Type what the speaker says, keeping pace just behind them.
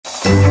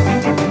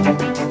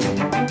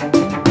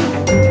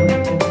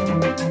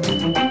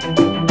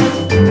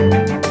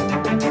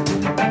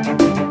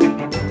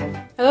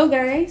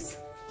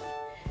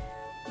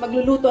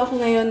Magluluto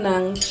ako ngayon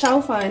ng chow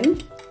fan.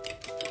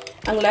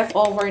 Ang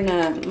leftover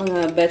na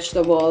mga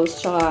vegetables,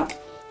 tsaka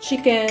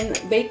chicken,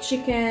 baked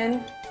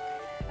chicken,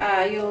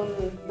 yung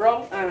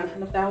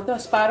ano tawag to?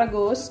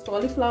 Asparagus,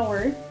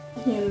 cauliflower,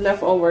 yung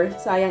leftover.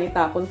 Sayang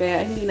itapon,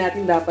 kaya hindi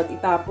natin dapat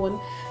itapon.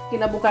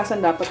 Kinabukasan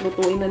dapat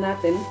lutuin na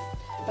natin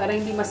para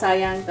hindi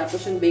masayang.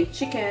 Tapos yung baked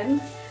chicken.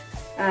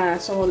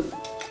 So,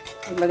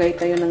 maglagay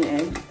tayo ng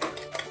egg.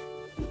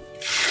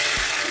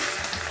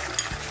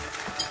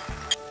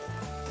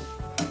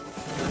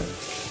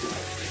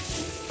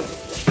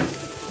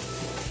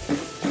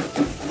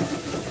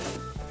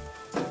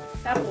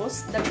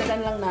 Tapos,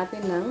 dagdagan lang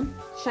natin ng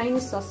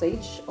Chinese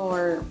sausage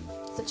or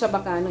sa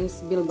Chabacano is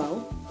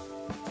bilbao.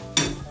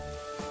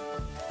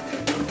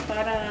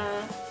 Para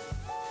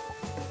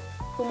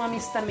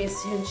kumamis-tamis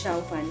yung chow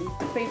fan.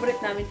 Favorite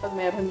namin pag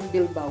meron yung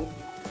bilbao.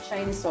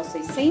 Chinese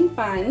sausage. Same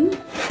pan.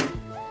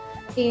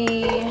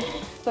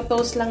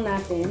 I-toast lang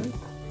natin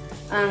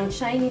ang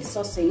Chinese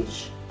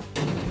sausage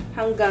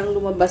hanggang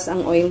lumabas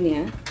ang oil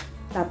niya.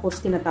 Tapos,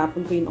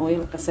 tinatapon ko yung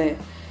oil kasi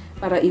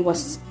para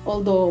iwas,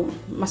 although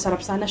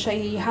masarap sana siya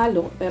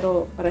ihalo,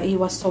 pero para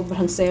iwas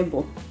sobrang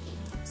sebo.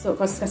 So,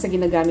 kasi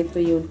ginagamit ko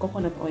yung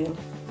coconut oil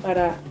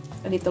para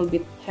a little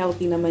bit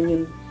healthy naman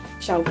yung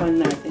chow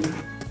fan natin.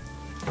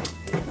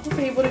 Ako,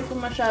 favorite ko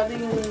masyado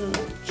yung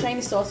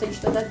Chinese sausage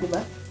na di ba?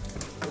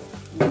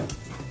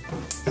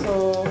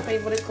 So,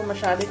 favorite ko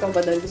masyado. Ikaw ba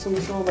dahil gusto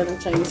mo ba ng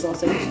Chinese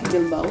sausage?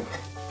 Bilbao?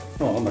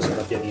 Oo,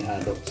 masarap yan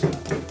ihalo sa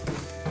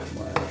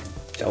mga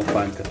chow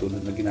fan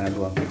katulad na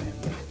ginagawa mo ngayon.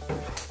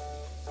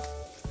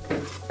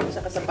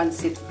 Saka sa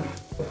pansit.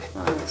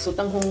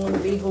 Sutanghon,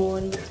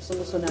 bihon,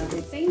 sunuso natin.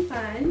 Same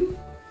pan.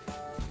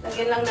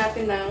 Lagyan lang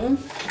natin ng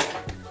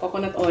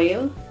coconut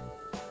oil.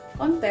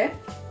 Konti.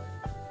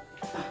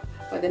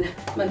 Pwede na.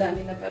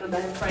 Madami na. Pero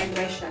dahil fried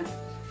rice siya,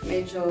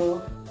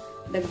 medyo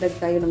dagdag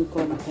tayo ng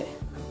konti.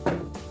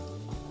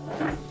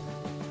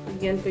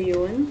 Lagyan ko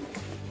yun.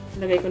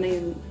 Lagay ko na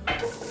yung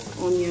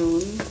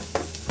onion.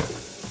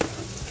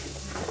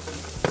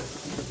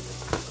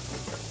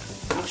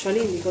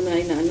 Actually, hindi ko na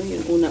inaano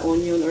yung una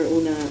onion or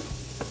una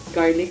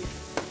garlic.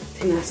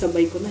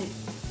 Sinasabay ko na eh.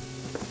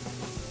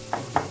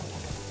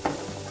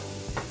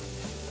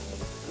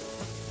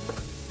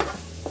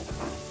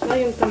 So,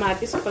 yung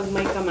kamatis, pag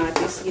may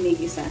kamatis,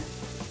 ginigisa.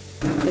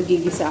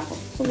 Nagigisa ako.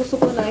 So, gusto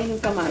ko na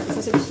yung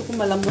kamatis kasi gusto ko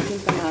malambot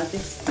yung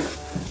kamatis.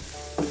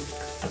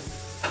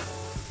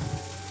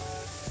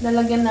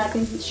 Nalagyan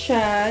natin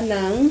siya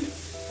ng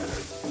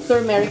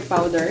turmeric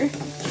powder.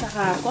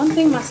 Tsaka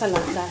konting masala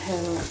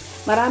dahil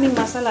maraming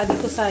masala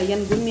dito sa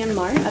Yangon,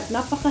 Myanmar at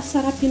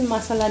napakasarap yung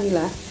masala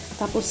nila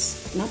tapos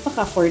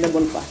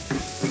napaka-affordable pa.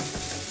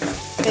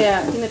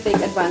 Kaya tinatake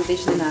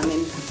advantage na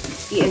namin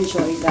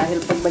i-enjoy dahil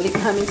pagbalik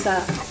namin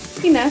sa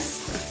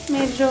Pinas,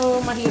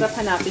 medyo mahirap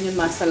hanapin yung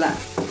masala.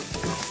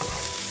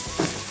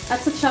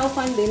 At sa chow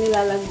fan din,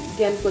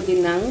 nilalagyan ko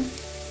din ng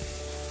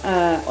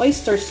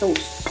oyster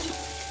sauce,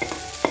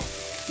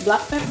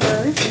 black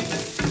pepper,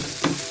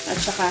 at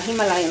saka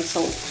Himalayan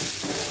salt.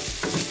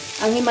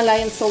 Ang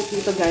Himalayan salt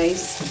dito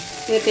guys,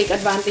 tinatake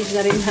advantage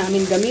na rin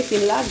namin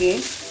gamitin lagi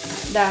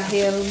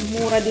dahil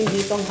mura din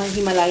dito ang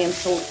Himalayan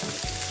salt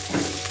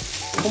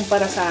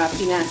kumpara sa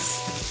Pinas.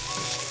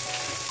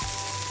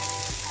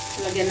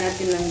 Lagyan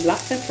natin ng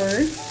black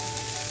pepper.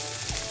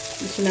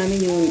 Gusto namin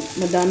yung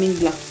madaming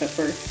black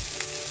pepper.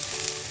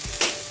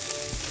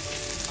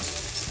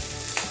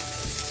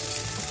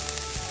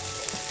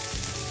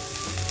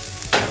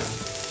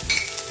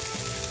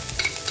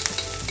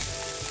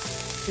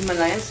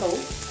 Himalayan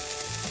salt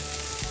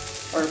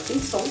or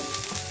pink salt.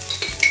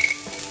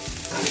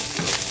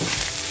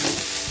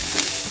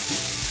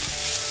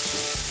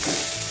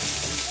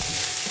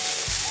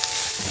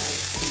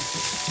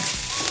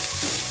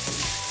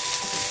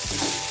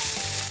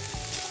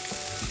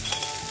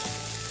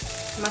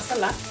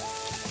 Masala.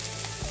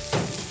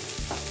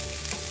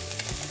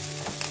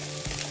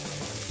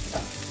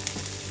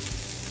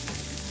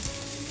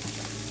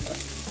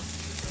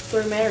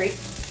 Turmeric.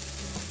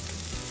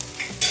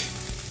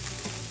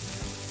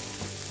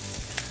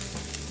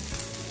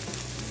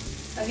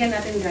 Lagyan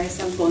natin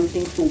guys ng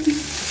konting tubig.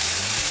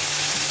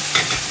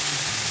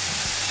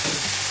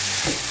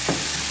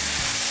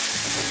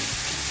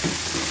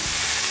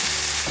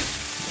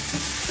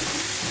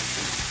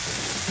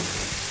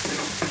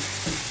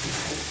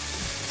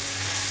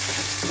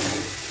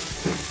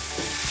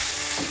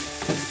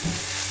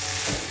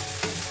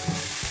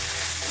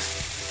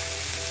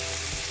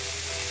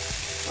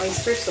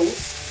 Oyster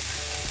sauce.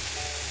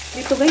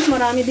 Dito guys,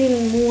 marami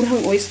din murang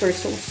oyster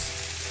sauce.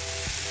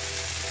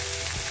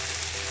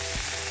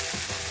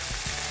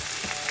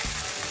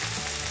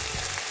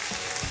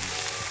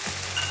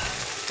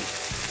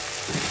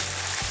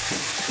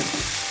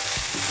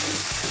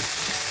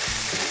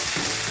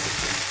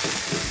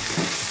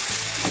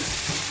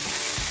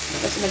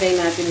 Tapos lagay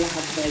natin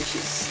lahat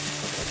veggies.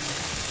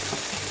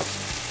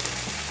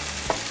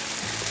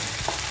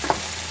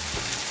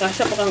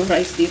 Kasya pa kang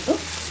rice dito.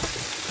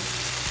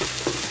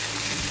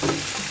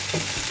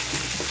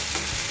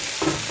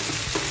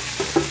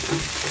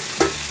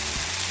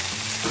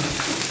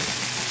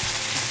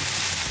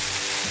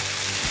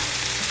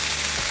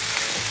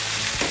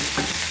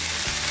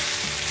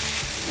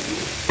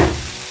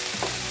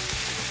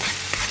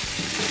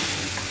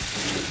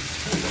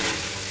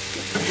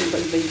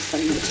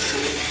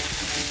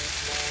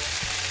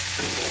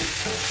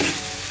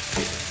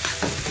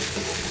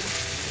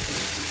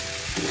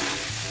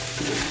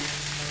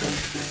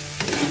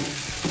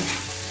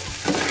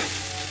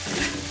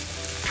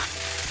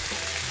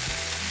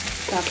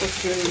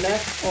 yung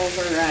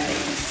leftover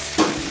rice.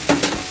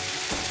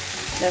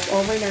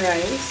 Leftover na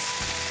rice,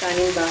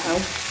 kaning bahaw.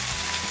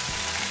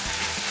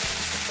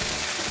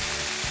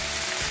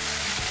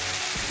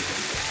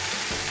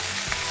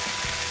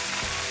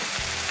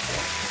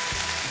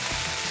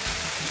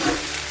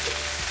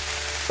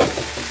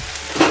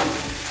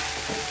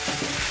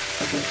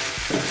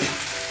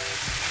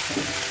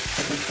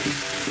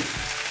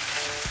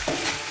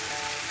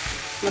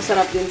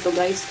 Masarap din to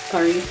guys,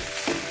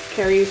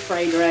 curry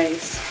fried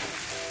rice.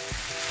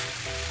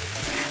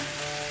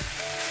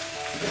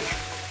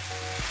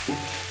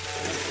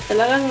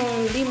 Talagang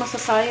hindi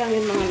masasayang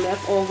yung mga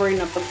leftover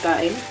na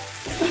pagkain.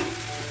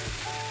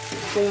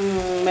 Kung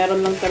meron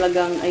lang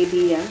talagang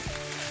idea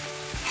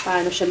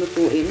paano siya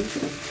lutuin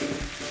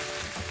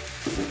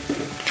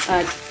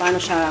at paano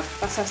siya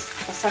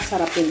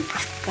pasasarapin.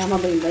 Tama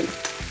ba yun?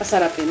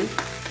 Pasarapin.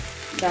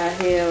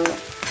 Dahil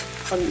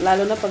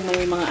lalo na pag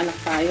may mga anak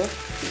tayo,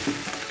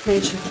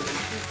 medyo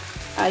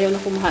ayaw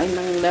na kumain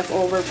ng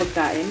leftover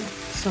pagkain.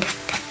 So,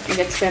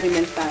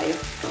 mag-experiment tayo.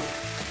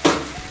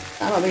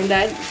 Tama ba yun,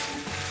 Dad?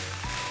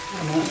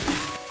 Tama.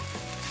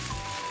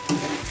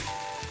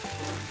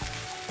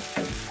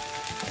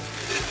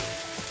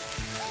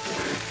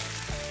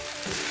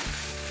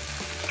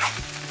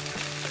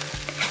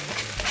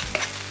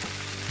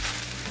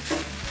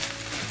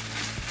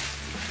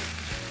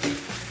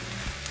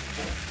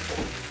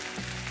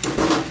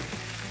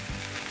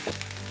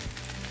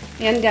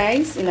 Ayan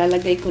guys,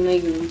 ilalagay ko na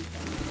yung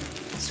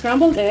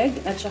scrambled egg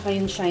at saka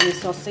yung Chinese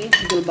sausage,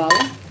 gulbaw.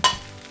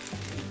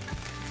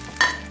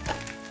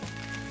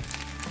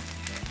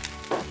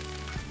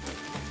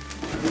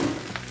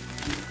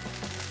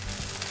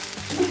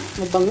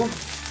 Mabango.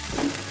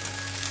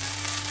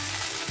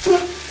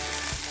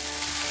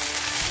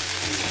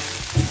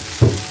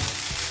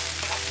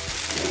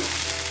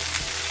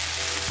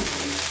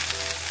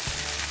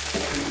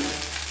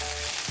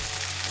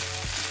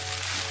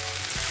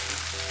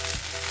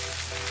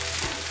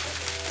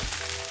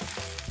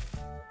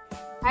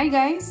 Hi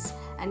guys!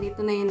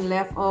 Andito na yung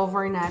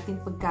leftover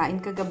nating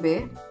pagkain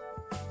kagabi.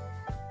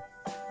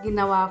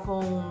 Ginawa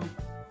kong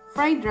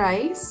fried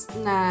rice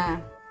na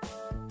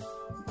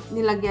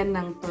nilagyan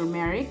ng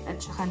turmeric at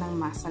saka ng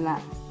masala.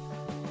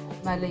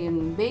 Bale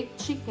yung baked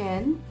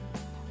chicken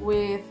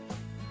with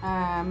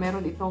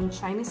meron itong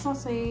Chinese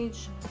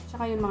sausage,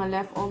 saka yung mga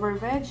leftover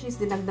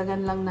veggies,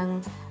 dinagdagan lang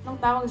ng, anong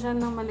tawag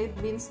dyan ng maliit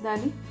beans,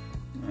 Daddy?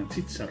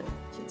 Chitsaro.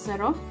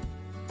 Chitsaro.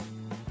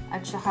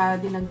 At saka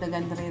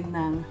dinagdagan rin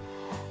ng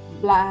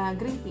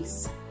green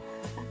peas.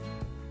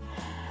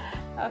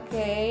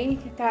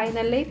 Okay, kakain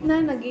na, late na,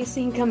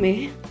 nagising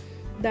kami.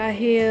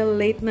 Dahil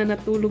late na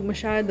natulog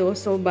masyado,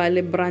 so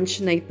bale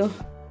brunch na ito.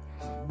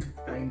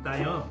 Kain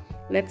tayo.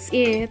 Let's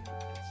eat.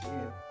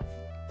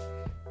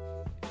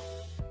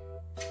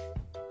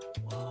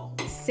 Wow.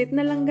 Sit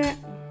na lang ga.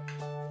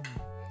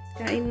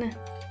 Kain na.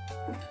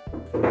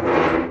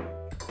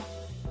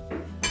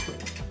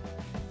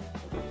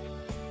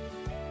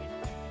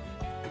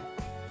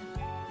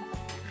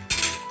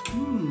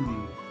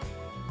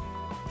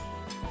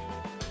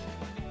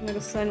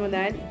 Nagustuhan mo,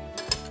 Dad?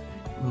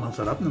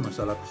 Masarap na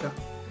masarap siya.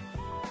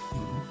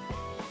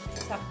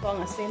 Sakto ang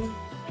asin.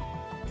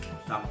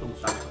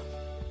 Saktong-sakto.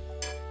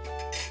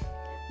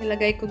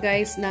 Nilagay ko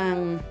guys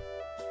ng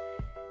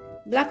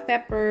black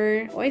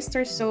pepper,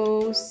 oyster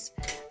sauce,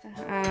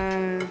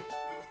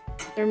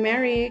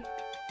 turmeric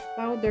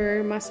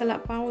powder, masala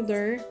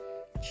powder,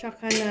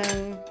 tsaka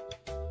ng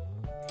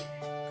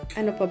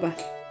ano pa ba?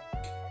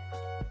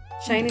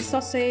 Chinese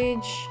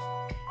sausage,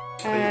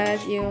 at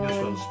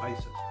yung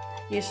spices.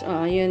 Yes,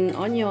 yun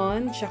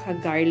onion, tsaka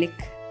garlic.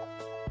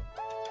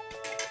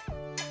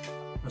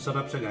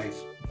 Masarap siya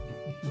guys.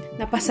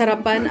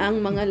 Napasarapan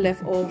ang mga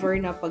leftover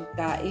na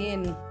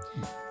pagkain.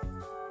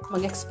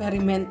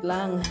 Mag-experiment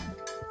lang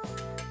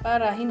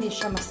para hindi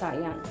siya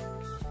masayang.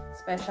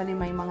 Especially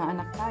may mga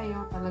anak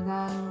tayo,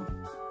 talagang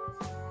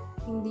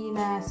hindi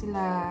na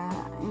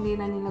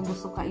nila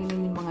gusto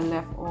kainin yung mga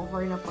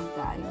leftover na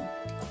pagkain.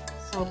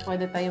 So,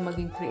 pwede tayo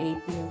maging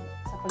creative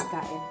sa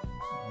pagkain.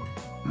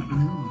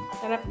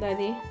 Sarap,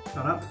 Daddy?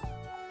 Sarap.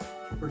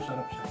 Super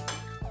sarap siya.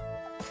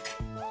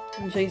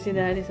 Enjoy si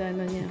Daddy sa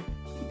ano niya.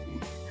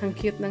 Ang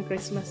cute ng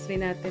Christmas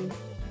tree natin.